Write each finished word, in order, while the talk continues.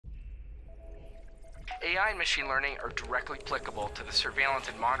AI and machine learning are directly applicable to the surveillance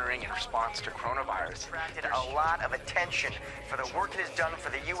and monitoring in response to coronavirus. Attracted a lot of attention for the work it has done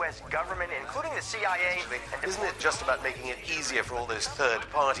for the U.S. government, including the CIA. Isn't it just about making it easier for all those third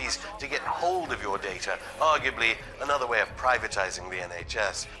parties to get hold of your data? Arguably, another way of privatizing the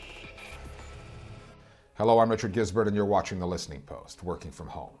NHS. Hello, I'm Richard Gisbert, and you're watching The Listening Post, working from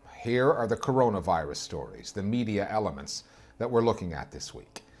home. Here are the coronavirus stories, the media elements that we're looking at this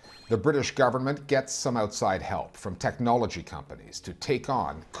week. The British government gets some outside help from technology companies to take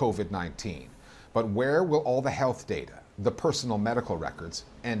on COVID-19. But where will all the health data, the personal medical records,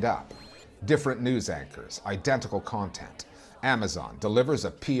 end up? Different news anchors, identical content. Amazon delivers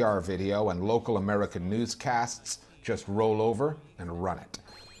a PR video and local American newscasts just roll over and run it.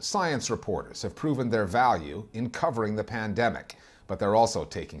 Science reporters have proven their value in covering the pandemic, but they're also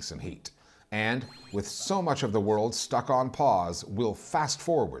taking some heat. And with so much of the world stuck on pause, we'll fast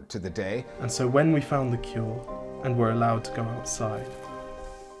forward to the day. And so when we found the cure and were allowed to go outside.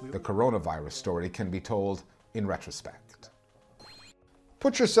 The coronavirus story can be told in retrospect.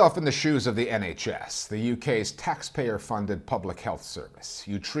 Put yourself in the shoes of the NHS, the UK's taxpayer-funded public health service.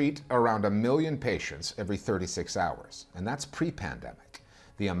 You treat around 1 million patients every 36 hours, and that's pre-pandemic.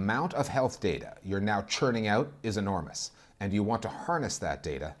 The amount of health data you're now churning out is enormous, and you want to harness that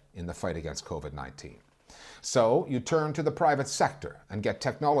data in the fight against COVID-19. So you turn to the private sector and get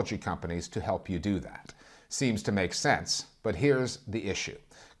technology companies to help you do that. Seems to make sense, but here's the issue.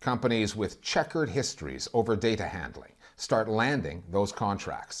 Companies with checkered histories over data handling start landing those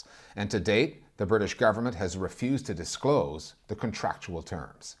contracts. And to date, the British government has refused to disclose the contractual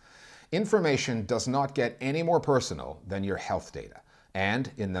terms. Information does not get any more personal than your health data.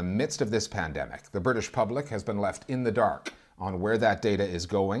 And in the midst of this pandemic, the British public has been left in the dark on where that data is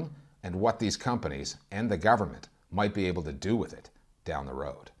going and what these companies and the government might be able to do with it down the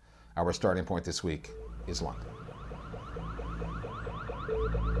road. Our starting point this week is London.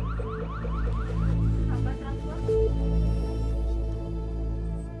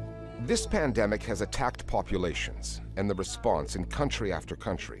 This pandemic has attacked populations, and the response in country after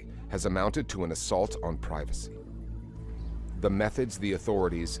country has amounted to an assault on privacy. The methods the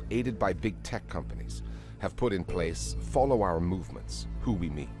authorities, aided by big tech companies, have put in place follow our movements, who we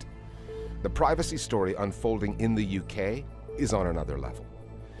meet. The privacy story unfolding in the UK is on another level.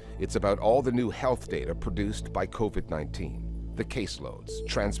 It's about all the new health data produced by COVID-19, the caseloads,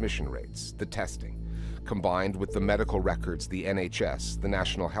 transmission rates, the testing, combined with the medical records the NHS, the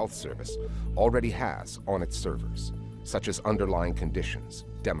National Health Service, already has on its servers, such as underlying conditions,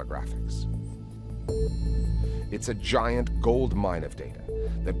 demographics. It's a giant gold mine of data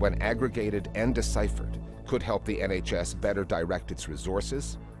that, when aggregated and deciphered, could help the NHS better direct its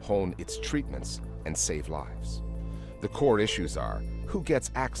resources, hone its treatments, and save lives. The core issues are, who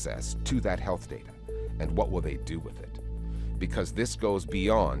gets access to that health data, and what will they do with it? Because this goes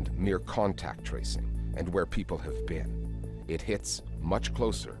beyond mere contact tracing and where people have been. It hits much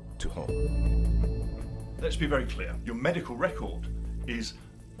closer to home. Let's be very clear. Your medical record is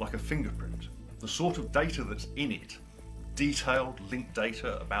like a fingerprint. The sort of data that's in it, detailed linked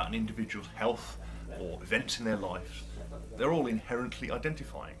data about an individual's health or events in their life, they're all inherently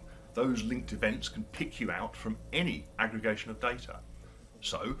identifying. Those linked events can pick you out from any aggregation of data.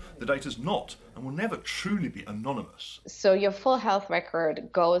 So the data's not and will never truly be anonymous. So your full health record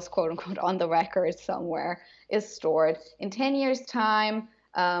goes, quote unquote, on the record somewhere, is stored. In 10 years' time,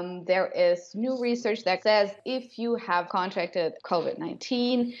 there is new research that says if you have contracted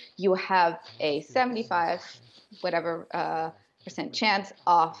COVID-19, you have a 75% chance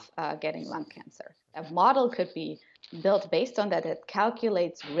of getting lung cancer. A model could be built based on that. It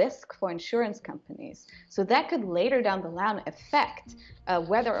calculates risk for insurance companies. So that could later down the line affect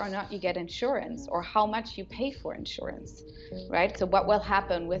whether or not you get insurance or how much you pay for insurance, right? So what will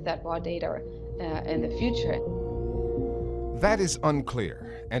happen with that raw data in the future? That is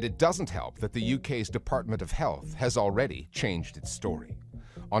unclear, and it doesn't help that the UK's Department of Health has already changed its story.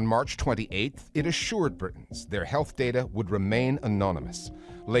 On March 28th, it assured Britons their health data would remain anonymous.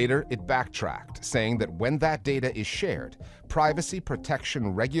 Later, it backtracked, saying that when that data is shared, privacy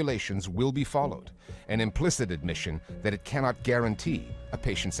protection regulations will be followed, an implicit admission that it cannot guarantee a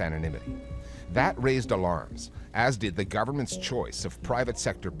patient's anonymity. That raised alarms, as did the government's choice of private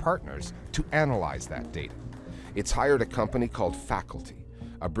sector partners to analyze that data. It's hired a company called Faculty,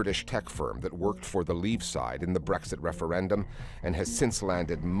 a British tech firm that worked for the Leave side in the Brexit referendum and has since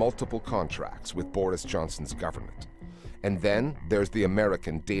landed multiple contracts with Boris Johnson's government. And then there's the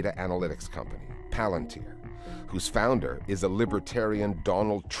American data analytics company, Palantir, whose founder is a libertarian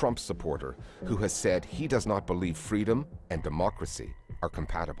Donald Trump supporter who has said he does not believe freedom and democracy are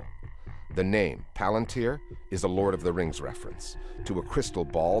compatible. The name, Palantir, is a Lord of the Rings reference to a crystal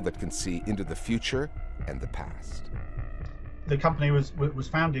ball that can see into the future and the past. The company was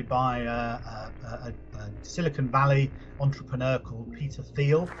founded by a Silicon Valley entrepreneur called Peter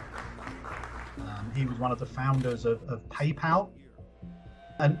Thiel. He was one of the founders of PayPal.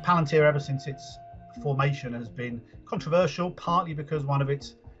 And Palantir, ever since its formation, has been controversial, partly because one of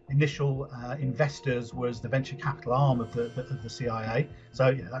its initial investors was the venture capital arm of the CIA. So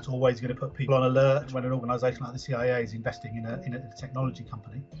yeah, that's always going to put people on alert when an organization like the CIA is investing in a technology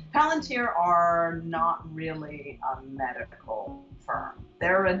company. Palantir are not really a medical firm.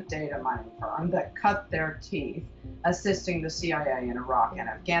 They're a data mining firm that cut their teeth assisting the CIA in Iraq and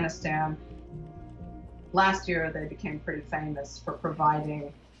Afghanistan. Last year, they became pretty famous for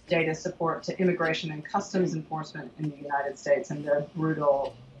providing data support to immigration and customs enforcement in the United States and their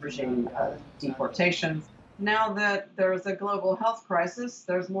brutal regime of deportations. Now that there's a global health crisis,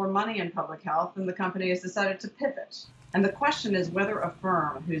 there's more money in public health, and the company has decided to pivot. And the question is whether a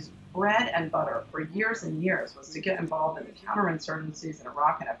firm whose bread and butter for years and years was to get involved in the counterinsurgencies in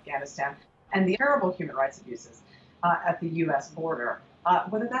Iraq and Afghanistan and the terrible human rights abuses at the U.S. border,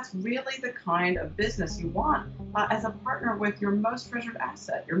 whether that's really the kind of business you want as a partner with your most treasured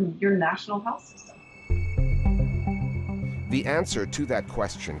asset, your national health system. The answer to that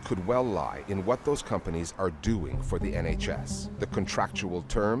question could well lie in what those companies are doing for the NHS, the contractual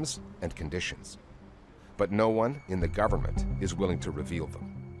terms and conditions. But no one in the government is willing to reveal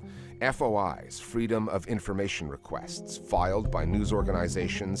them. FOI's Freedom of Information requests filed by news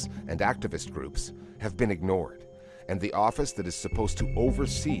organizations and activist groups have been ignored, and the office that is supposed to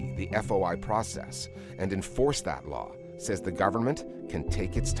oversee the FOI process and enforce that law says the government can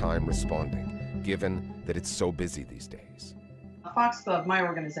take its time responding, given that it's so busy these days. Fox Glove, my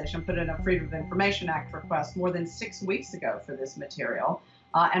organization, put in a Freedom of Information Act request more than 6 weeks ago for this material.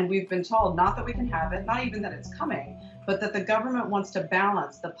 And we've been told not that we can have it, not even that it's coming, but that the government wants to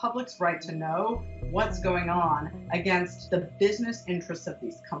balance the public's right to know what's going on against the business interests of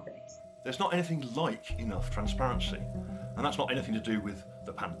these companies. There's not anything like enough transparency. And that's not anything to do with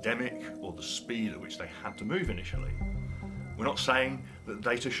the pandemic or the speed at which they had to move initially. We're not saying that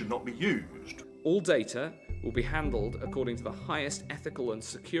data should not be used. All data will be handled according to the highest ethical and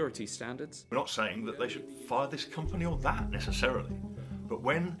security standards. We're not saying that they should fire this company or that necessarily, but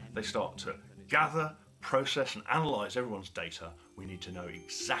when they start to gather, process and analyse everyone's data, we need to know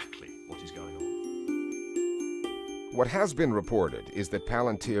exactly what is going on. What has been reported is that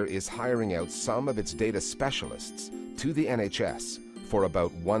Palantir is hiring out some of its data specialists to the NHS for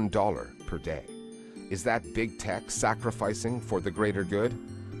about $1 per day. Is that big tech sacrificing for the greater good?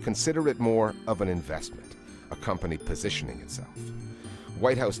 Consider it more of an investment, a company positioning itself.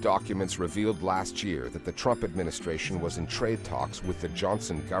 White House documents revealed last year that the Trump administration was in trade talks with the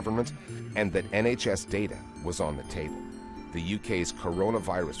Johnson government and that NHS data was on the table. The UK's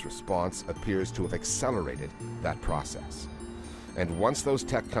coronavirus response appears to have accelerated that process. And once those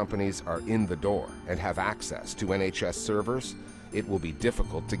tech companies are in the door and have access to NHS servers, it will be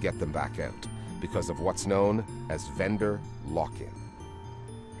difficult to get them back out because of what's known as vendor lock-in.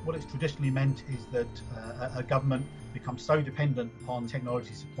 What it's traditionally meant is that a government becomes so dependent upon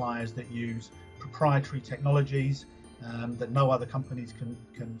technology suppliers that use proprietary technologies that no other companies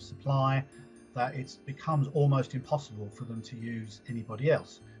can supply, that it becomes almost impossible for them to use anybody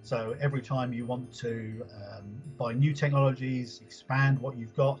else. So every time you want to buy new technologies, expand what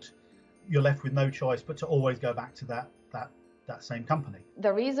you've got, you're left with no choice but to always go back to that same company.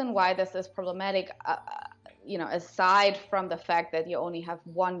 The reason why this is problematic, aside from the fact that you only have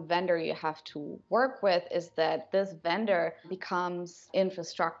one vendor you have to work with, is that this vendor becomes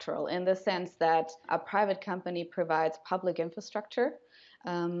infrastructural in the sense that a private company provides public infrastructure,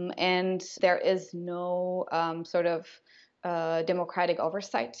 and there is no democratic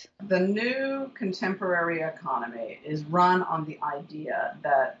oversight. The new contemporary economy is run on the idea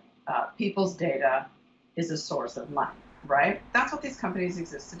that people's data is a source of money. Right? That's what these companies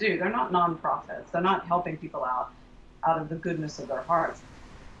exist to do. They're not nonprofits. They're not helping people out of the goodness of their hearts.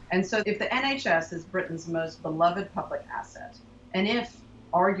 And so if the NHS is Britain's most beloved public asset, and if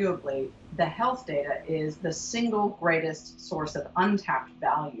arguably the health data is the single greatest source of untapped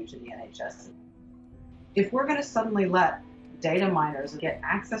value to the NHS, if we're going to suddenly let data miners get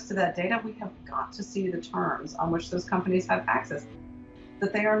access to that data, we have got to see the terms on which those companies have access,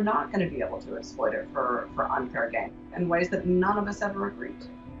 that they are not going to be able to exploit it for unfair gain in ways that none of us ever agreed to.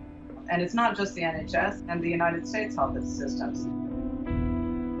 And it's not just the NHS and the United States health systems.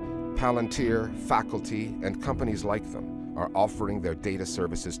 Palantir, faculty, and companies like them are offering their data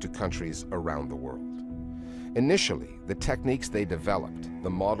services to countries around the world. Initially, the techniques they developed, the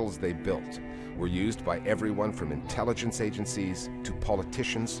models they built, were used by everyone from intelligence agencies to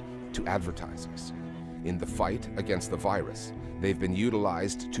politicians to advertisers. In the fight against the virus, they've been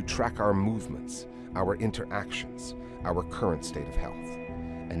utilized to track our movements, our interactions, our current state of health.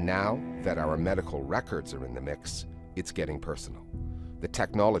 And now that our medical records are in the mix, it's getting personal. The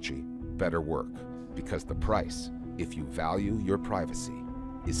technology better work, because the price, if you value your privacy,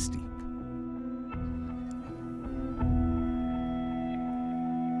 is steep.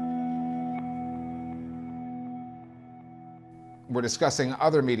 We're discussing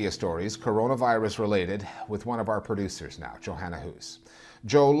other media stories, coronavirus related, with one of our producers now, Johanna Hoos.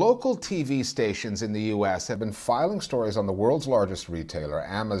 Joe, local TV stations in the U.S. have been filing stories on the world's largest retailer,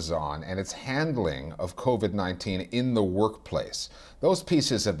 Amazon, and its handling of COVID-19 in the workplace. Those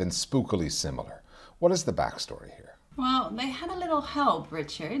pieces have been spookily similar. What is the backstory here? Well, they had a little help,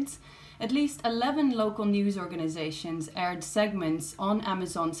 Richards. At least 11 local news organizations aired segments on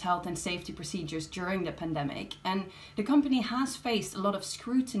Amazon's health and safety procedures during the pandemic, and the company has faced a lot of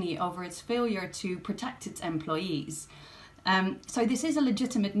scrutiny over its failure to protect its employees. So this is a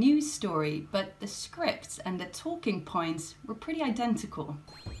legitimate news story, but the scripts and the talking points were pretty identical.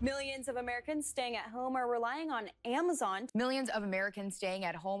 Millions of Americans staying at home are relying on Amazon. Millions of Americans staying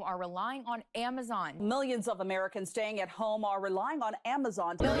at home are relying on Amazon. Millions of Americans staying at home are relying on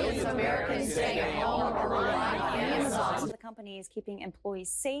Amazon. Millions of Americans staying at home are relying on Amazon. The company is keeping employees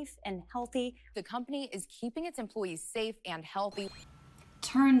safe and healthy. The company is keeping its employees safe and healthy.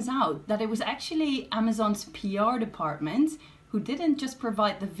 Turns out that it was actually Amazon's PR department who didn't just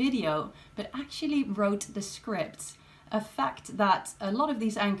provide the video, but actually wrote the scripts, a fact that a lot of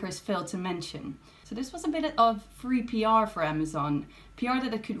these anchors failed to mention. So this was a bit of free PR for Amazon, PR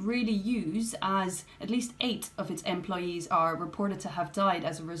that it could really use, as at least 8 of its employees are reported to have died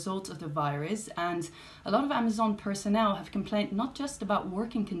as a result of the virus, and a lot of Amazon personnel have complained not just about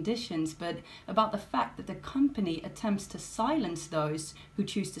working conditions, but about the fact that the company attempts to silence those who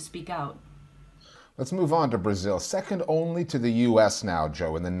choose to speak out. Let's move on to Brazil, second only to the U.S. now,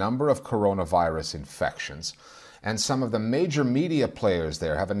 Joe, in the number of coronavirus infections. And some of the major media players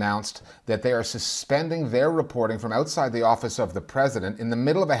there have announced that they are suspending their reporting from outside the office of the president in the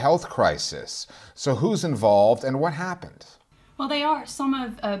middle of a health crisis. So who's involved and what happened? Well, they are some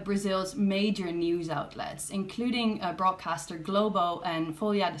of Brazil's major news outlets, including broadcaster Globo and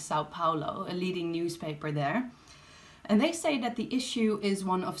Folha de Sao Paulo, a leading newspaper there. And they say that the issue is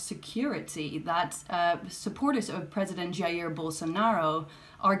one of security, that supporters of President Jair Bolsonaro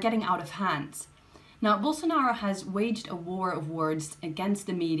are getting out of hand. Now, Bolsonaro has waged a war of words against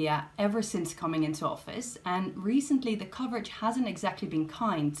the media ever since coming into office, and recently the coverage hasn't exactly been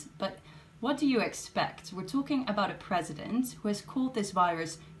kind. But what do you expect? We're talking about a president who has called this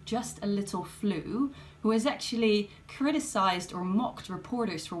virus just a little flu, who has actually criticized or mocked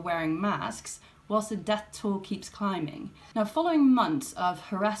reporters for wearing masks, whilst the death toll keeps climbing. Now, following months of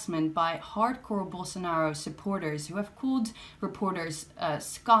harassment by hardcore Bolsonaro supporters who have called reporters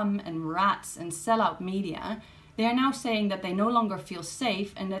scum and rats and sellout media, they are now saying that they no longer feel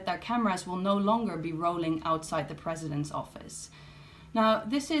safe and that their cameras will no longer be rolling outside the president's office. Now,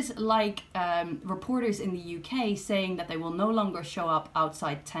 this is like reporters in the UK saying that they will no longer show up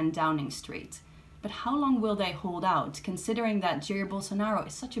outside 10 Downing Street. But how long will they hold out, considering that Jair Bolsonaro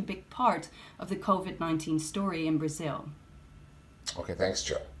is such a big part of the COVID-19 story in Brazil? Okay, thanks,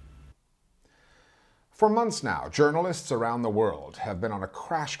 Joe. For months now, journalists around the world have been on a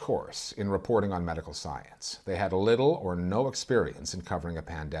crash course in reporting on medical science. They had little or no experience in covering a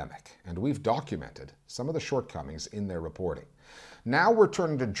pandemic, and we've documented some of the shortcomings in their reporting. Now we're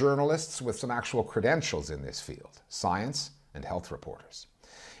turning to journalists with some actual credentials in this field, science and health reporters.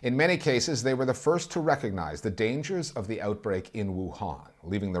 In many cases, they were the first to recognize the dangers of the outbreak in Wuhan,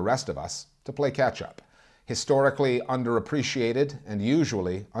 leaving the rest of us to play catch-up. Historically underappreciated and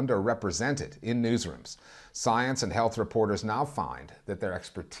usually underrepresented in newsrooms, science and health reporters now find that their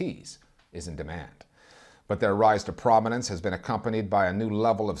expertise is in demand. But their rise to prominence has been accompanied by a new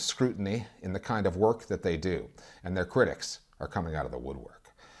level of scrutiny in the kind of work that they do, and their critics are coming out of the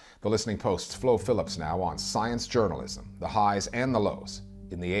woodwork. The Listening Post's Flo Phillips now on science journalism, the highs and the lows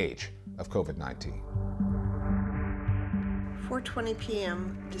in the age of COVID-19. 4:20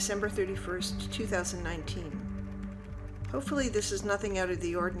 p.m., December 31st, 2019. Hopefully this is nothing out of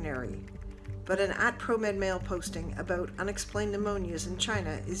the ordinary, but an @ProMedMail posting about unexplained pneumonias in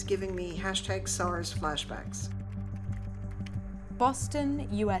China is giving me #SARS flashbacks. Boston,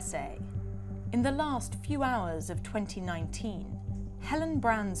 USA. In the last few hours of 2019, Helen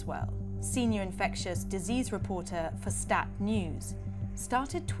Branswell, senior infectious disease reporter for Stat News,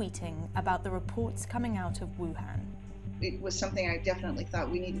 started tweeting about the reports coming out of Wuhan. It was something I definitely thought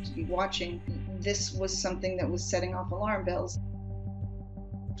we needed to be watching. This was something that was setting off alarm bells.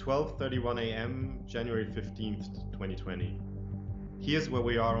 12:31 a.m., January 15th, 2020. Here's where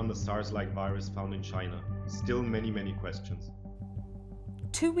we are on the SARS-like virus found in China. Still many questions.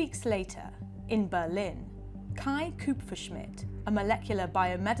 2 weeks later, in Berlin, Kai Kupferschmidt, a molecular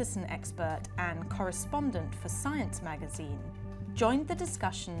biomedicine expert and correspondent for Science magazine, joined the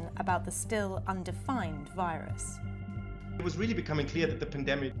discussion about the still undefined virus. It was really becoming clear that the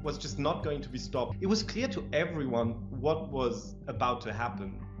pandemic was just not going to be stopped. It was clear to everyone what was about to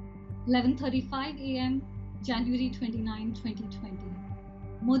happen. 11:35 a.m., January 29, 2020.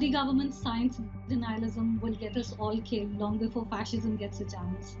 Modi government's science denialism will get us all killed long before fascism gets a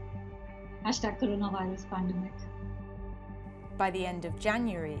chance. #coronavirus pandemic. By the end of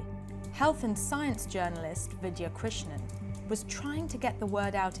January, health and science journalist Vidya Krishnan was trying to get the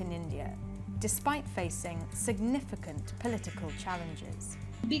word out in India, despite facing significant political challenges.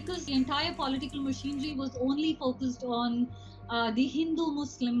 Because the entire political machinery was only focused on the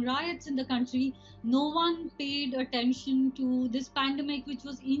Hindu-Muslim riots in the country, no one paid attention to this pandemic which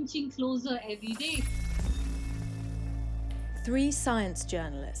was inching closer every day. 3 science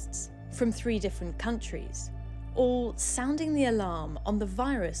journalists from 3 different countries, all sounding the alarm on the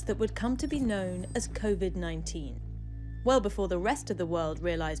virus that would come to be known as COVID-19, well before the rest of the world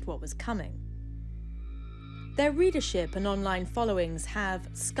realized what was coming. Their readership and online followings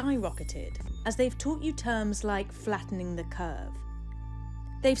have skyrocketed as they've taught you terms like flattening the curve.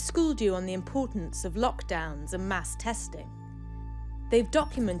 They've schooled you on the importance of lockdowns and mass testing. They've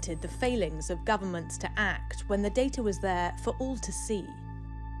documented the failings of governments to act when the data was there for all to see.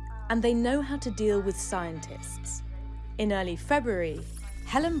 And they know how to deal with scientists. In early February,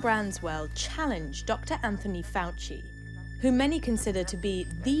 Helen Branswell challenged Dr. Anthony Fauci, who many consider to be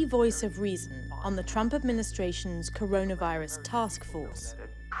the voice of reason on the Trump administration's coronavirus task force. At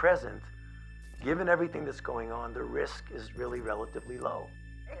present, given everything that's going on, the risk is really relatively low.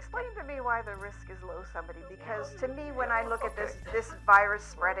 Explain to me why the risk is low, somebody, because to me, when I look at this virus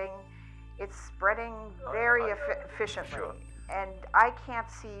spreading, it's spreading very efficiently. Sure. And I can't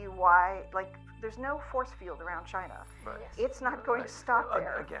see why, like, there's no force field around China. Right. It's not going to stop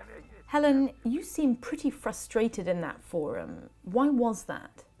there. Again, Helen, you seem pretty frustrated in that forum. Why was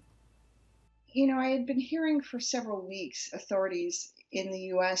that? You know, I had been hearing for several weeks authorities in the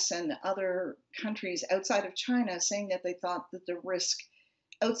US and other countries outside of China saying that they thought that the risk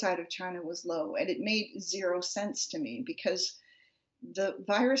outside of China was low. And it made zero sense to me because the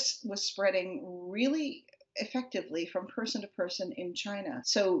virus was spreading really effectively from person to person in China.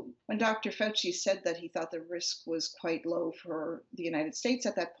 So when Dr. Fauci said that he thought the risk was quite low for the United States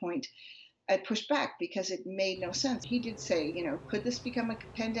at that point, I pushed back because it made no sense. He did say, you know, could this become a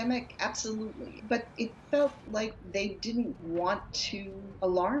pandemic? Absolutely. But it felt like they didn't want to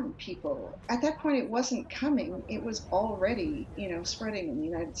alarm people. At that point, it wasn't coming. It was already, you know, spreading in the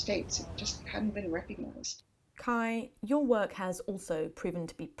United States. It just hadn't been recognized. Kai, your work has also proven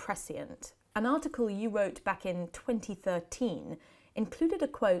to be prescient. An article you wrote back in 2013 included a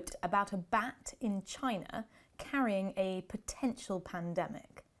quote about a bat in China carrying a potential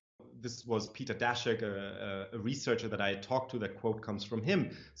pandemic. This was Peter Daszak, a researcher that I talked to. That quote comes from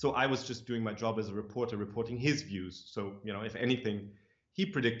him. So I was just doing my job as a reporter, reporting his views. So, you know, if anything, he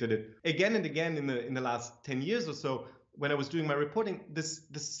predicted it. Again and again in the last 10 years or so, when I was doing my reporting, this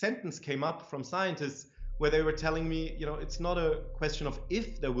sentence came up from scientists where they were telling me, you know, it's not a question of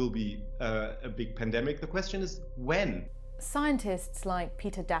if there will be a big pandemic. The question is when. Scientists like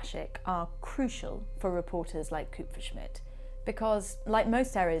Peter Daszak are crucial for reporters like Kupferschmidt. Because, like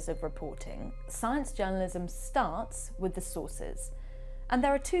most areas of reporting, science journalism starts with the sources. And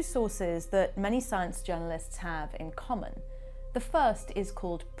there are 2 sources that many science journalists have in common. The first is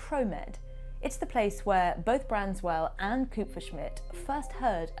called ProMed. It's the place where both Branswell and Kupferschmidt first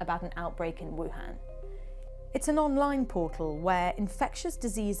heard about an outbreak in Wuhan. It's an online portal where infectious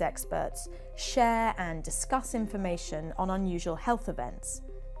disease experts share and discuss information on unusual health events.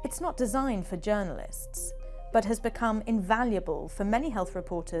 It's not designed for journalists, but has become invaluable for many health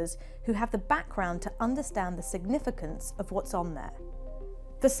reporters who have the background to understand the significance of what's on there.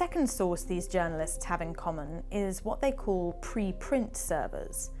 The second source these journalists have in common is what they call preprint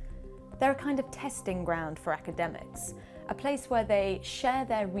servers. They're a kind of testing ground for academics, a place where they share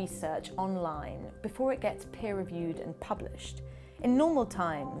their research online before it gets peer-reviewed and published. In normal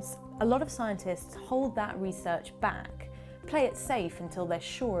times, a lot of scientists hold that research back, play it safe until they're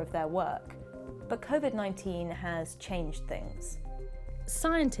sure of their work. But COVID-19 has changed things.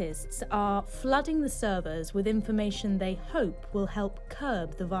 Scientists are flooding the servers with information they hope will help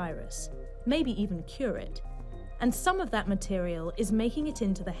curb the virus, maybe even cure it. And some of that material is making it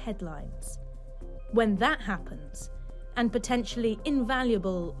into the headlines. When that happens, and potentially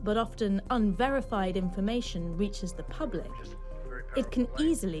invaluable but often unverified information reaches the public, it can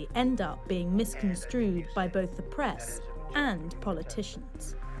easily end up being misconstrued by both the press and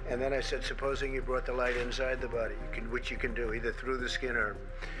politicians. And then I said, supposing you brought the light inside the body, which you can do, either through the skin or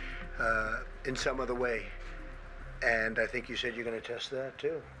in some other way. And I think you said you're going to test that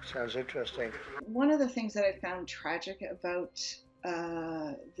too. Sounds interesting. One of the things that I found tragic about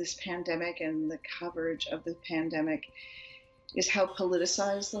this pandemic and the coverage of the pandemic is how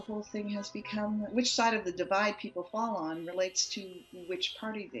politicized the whole thing has become. Which side of the divide people fall on relates to which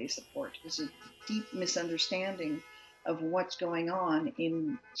party they support. There's a deep misunderstanding of what's going on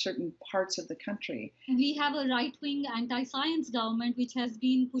in certain parts of the country. We have a right-wing anti-science government which has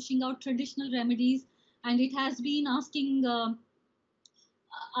been pushing out traditional remedies, and it has been asking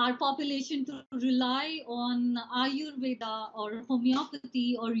our population to rely on Ayurveda or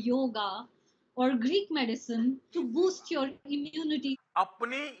homeopathy or yoga or Greek medicine to boost your immunity.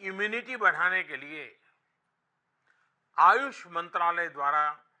 अपनी immunity बढ़ाने के लिए आयुष मंत्रालय द्वारा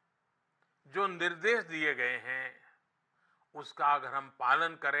जो निर्देश दिए गए हैं उसका अगर हम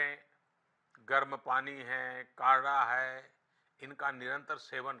पालन करें, गर्म पानी है, काढ़ा है, इनका निरंतर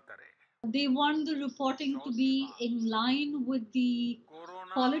सेवन करें. They want the reporting to be in line with the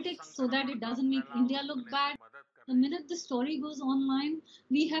politics so that it doesn't make India look bad. The minute the story goes online,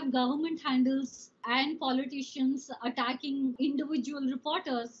 we have government handles and politicians attacking individual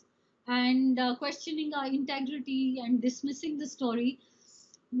reporters and questioning our integrity and dismissing the story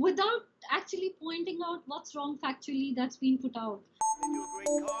without actually pointing out what's wrong factually that's been put out.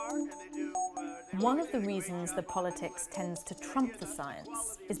 One of the reasons the politics tends to trump the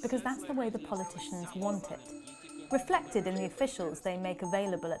science is because that's the way the politicians want it, reflected in the officials they make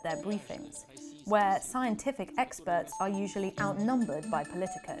available at their briefings, where scientific experts are usually outnumbered by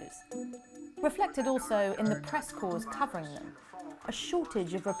politicos. Reflected also in the press corps covering them, a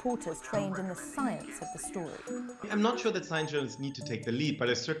shortage of reporters trained in the science of the story. I'm not sure that science journalists need to take the lead, but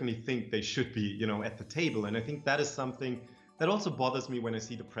I certainly think they should be, at the table. And I think that is something that also bothers me when I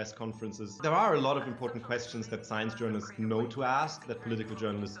see the press conferences. There are a lot of important questions that science journalists know to ask, that political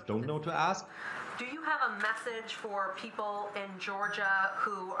journalists don't know to ask. Do you have a message for people in Georgia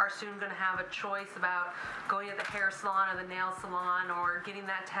who are soon going to have a choice about going to the hair salon or the nail salon or getting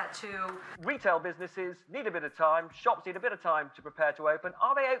that tattoo? Retail businesses need a bit of time, shops need a bit of time to prepare to open.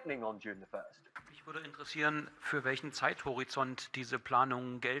 Are they opening on June the 1st? Mich würde interessieren, für welchen Zeithorizont diese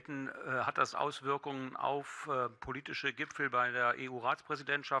Planungen gelten. Hat das Auswirkungen auf politische Gipfel bei der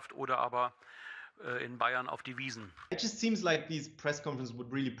EU-Ratspräsidentschaft oder aber in Bayern auf die Wiesen? It just seems like these press conferences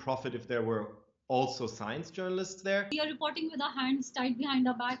would really profit if there were also science journalists there. We are reporting with our hands tied behind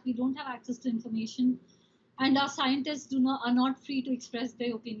our back. We don't have access to information, and our scientists are not free to express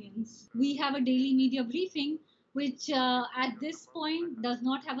their opinions. We have a daily media briefing, which at this point does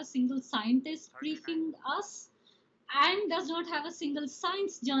not have a single scientist briefing us and does not have a single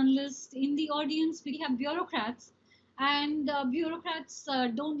science journalist in the audience. We have bureaucrats, and bureaucrats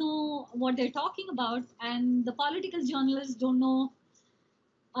don't know what they're talking about, and the political journalists don't know.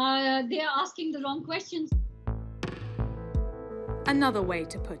 They are asking the wrong questions. Another way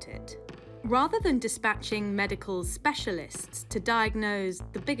to put it, rather than dispatching medical specialists to diagnose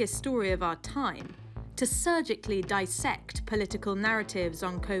the biggest story of our time, to surgically dissect political narratives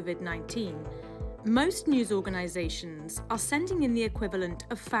on COVID-19, most news organisations are sending in the equivalent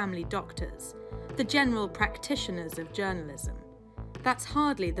of family doctors, the general practitioners of journalism. That's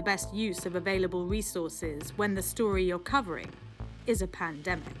hardly the best use of available resources when the story you're covering is a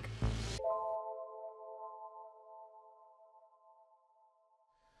pandemic.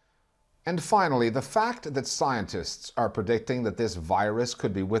 And finally, the fact that scientists are predicting that this virus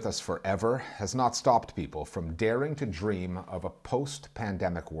could be with us forever has not stopped people from daring to dream of a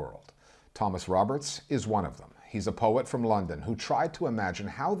post-pandemic world. Thomas Roberts is one of them. He's a poet from London who tried to imagine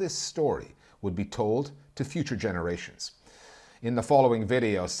how this story would be told to future generations. In the following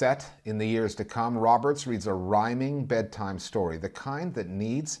video, set in the years to come, Roberts reads a rhyming bedtime story, the kind that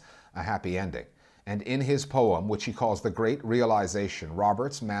needs a happy ending. And in his poem, which he calls The Great Realization,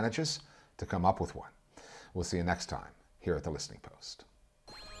 Roberts manages to come up with one. We'll see you next time here at the Listening Post.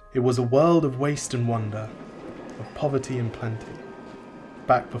 It was a world of waste and wonder, of poverty and plenty,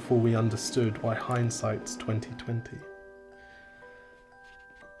 back before we understood why hindsight's 2020.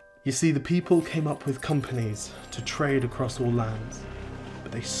 You see, the people came up with companies to trade across all lands,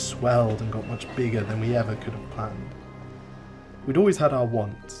 but they swelled and got much bigger than we ever could have planned. We'd always had our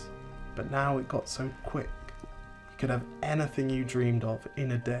wants, but now it got so quick. You could have anything you dreamed of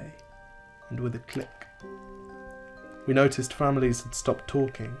in a day, and with a click. We noticed families had stopped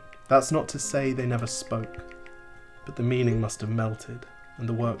talking. That's not to say they never spoke, but the meaning must have melted, and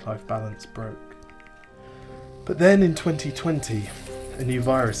the work-life balance broke. But then in 2020, a new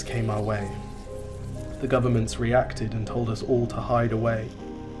virus came our way. The governments reacted and told us all to hide away.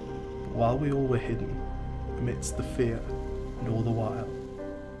 But while we all were hidden, amidst the fear, and all the while,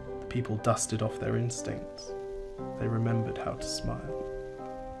 the people dusted off their instincts. They remembered how to smile.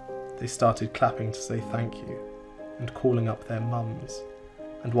 They started clapping to say thank you, and calling up their mums.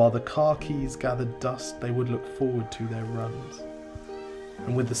 And while the car keys gathered dust, they would look forward to their runs.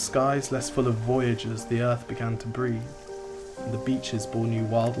 And with the skies less full of voyagers, the earth began to breathe, and the beaches bore new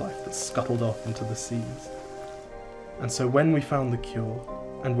wildlife that scuttled off into the seas. And so when we found the cure,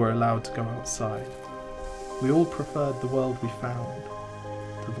 and were allowed to go outside, we all preferred the world we found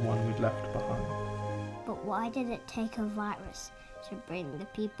to the one we'd left behind. But why did it take a virus to bring the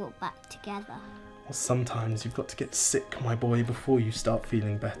people back together? Well, sometimes you've got to get sick, my boy, before you start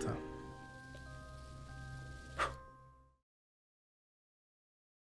feeling better.